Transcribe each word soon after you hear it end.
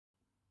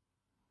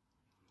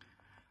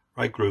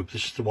Right group,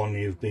 this is the one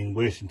you've been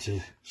waiting to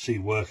see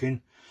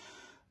working.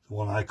 The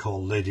one I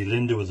call Lady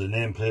Linda with the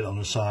nameplate on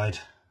the side.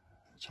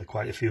 It's had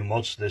quite a few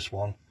mods to this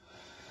one.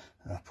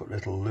 I've put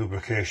little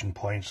lubrication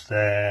points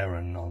there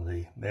and on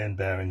the main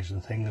bearings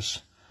and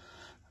things.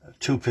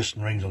 2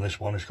 piston rings on this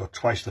one. It's got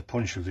twice the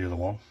punch of the other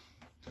one.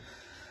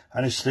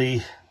 And it's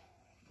the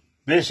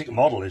basic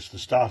model, it's the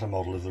starter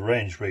model of the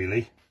range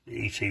really,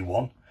 the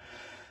ET1.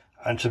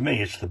 And to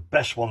me it's the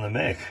best one they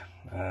make.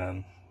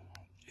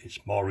 It's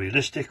more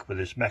realistic with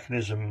its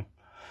mechanism,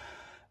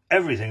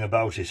 everything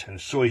about it, and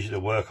it's so easy to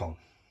work on.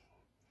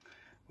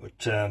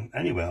 But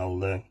anyway,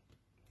 I'll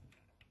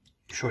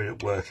show you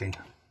it working.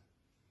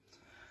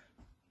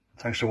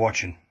 Thanks for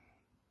watching.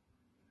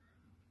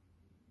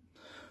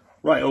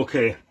 Right,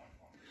 okay.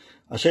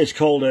 I say it's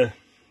called a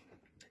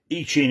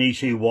Eachine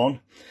ET1.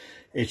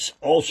 It's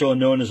also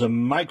known as a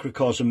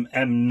Microcosm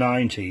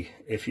M90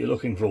 if you're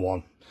looking for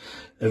one.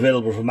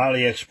 Available from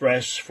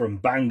AliExpress, from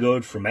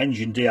Banggood, from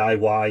Engine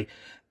DIY,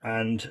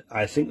 and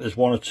I think there's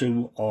 1 or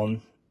 2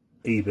 on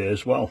eBay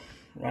as well.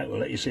 Right, we'll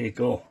let you see it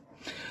go.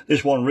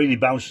 This one really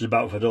bounces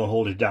about if I don't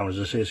hold it down. As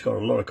I say, it's got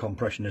a lot of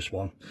compression, this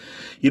one.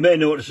 You may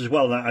notice as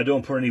well that I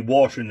don't put any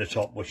water in the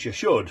top, which you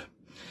should.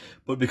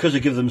 But because I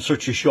give them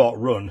such a short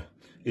run,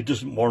 it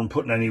doesn't warrant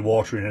putting any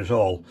water in at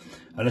all.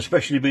 And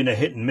especially being a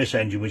hit and miss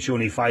engine, which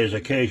only fires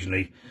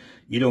occasionally,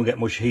 you don't get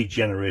much heat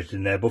generated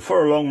in there. But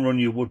for a long run,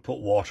 you would put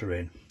water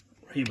in.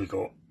 Here we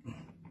go.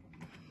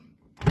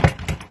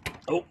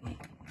 Oh,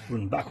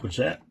 run backwards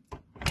there.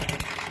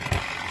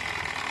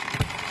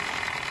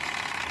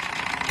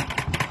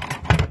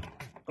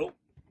 Oh.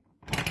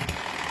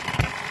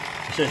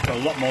 So it's got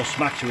a lot more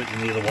smack to it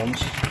than the other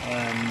ones.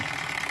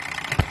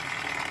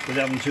 With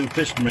having 2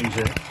 piston rings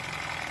in it.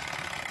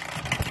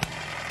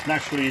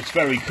 Naturally it's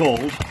very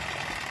cold,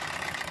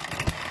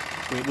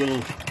 but it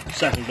will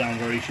settle down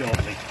very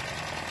shortly.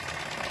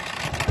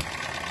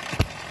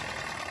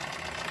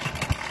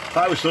 If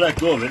I was to let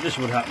go of it, this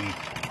would happen.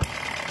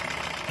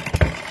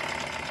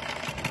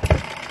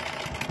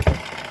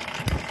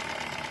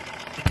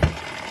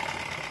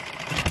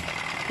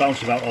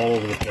 Bounce about all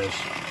over the place.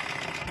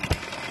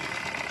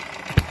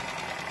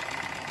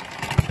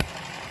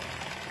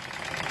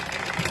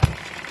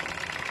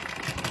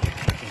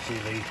 You can see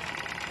the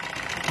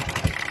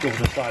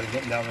governor sliding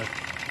up and down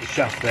the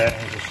shaft there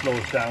as it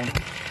slows down.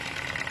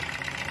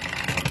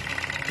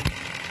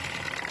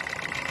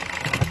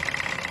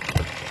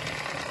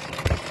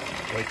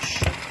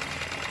 Which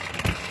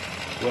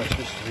works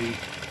just the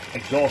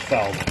exhaust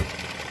valve.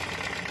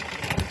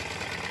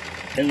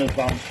 Inlet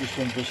bounce just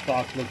under the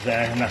spark plug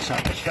there, and that's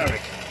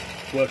atmospheric.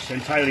 Works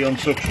entirely on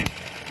suction,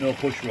 no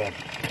push rod.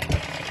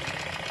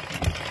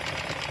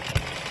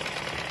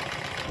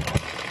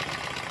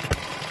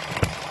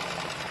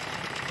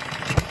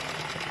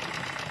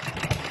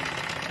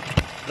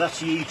 That's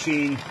the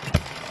Eachine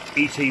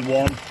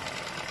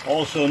ET1,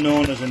 also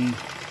known as a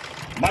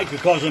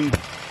Microcosm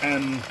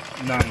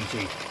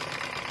M90.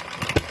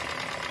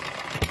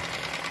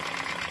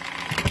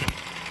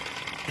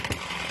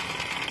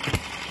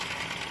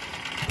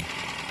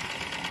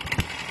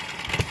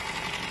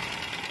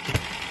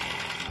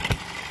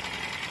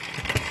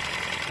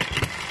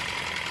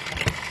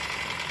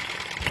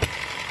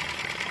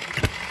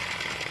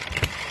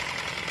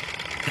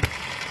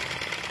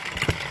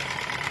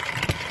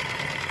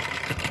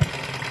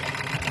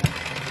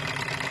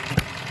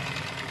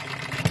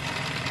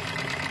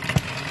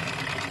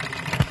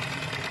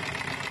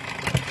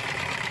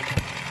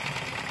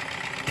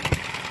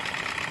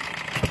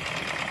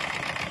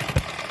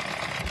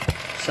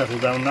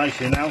 Settled down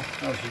nicely now.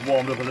 Now she's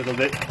warmed up a little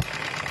bit.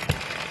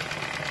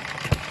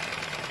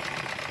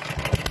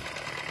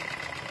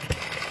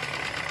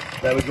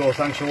 There we go,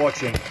 thanks for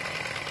watching.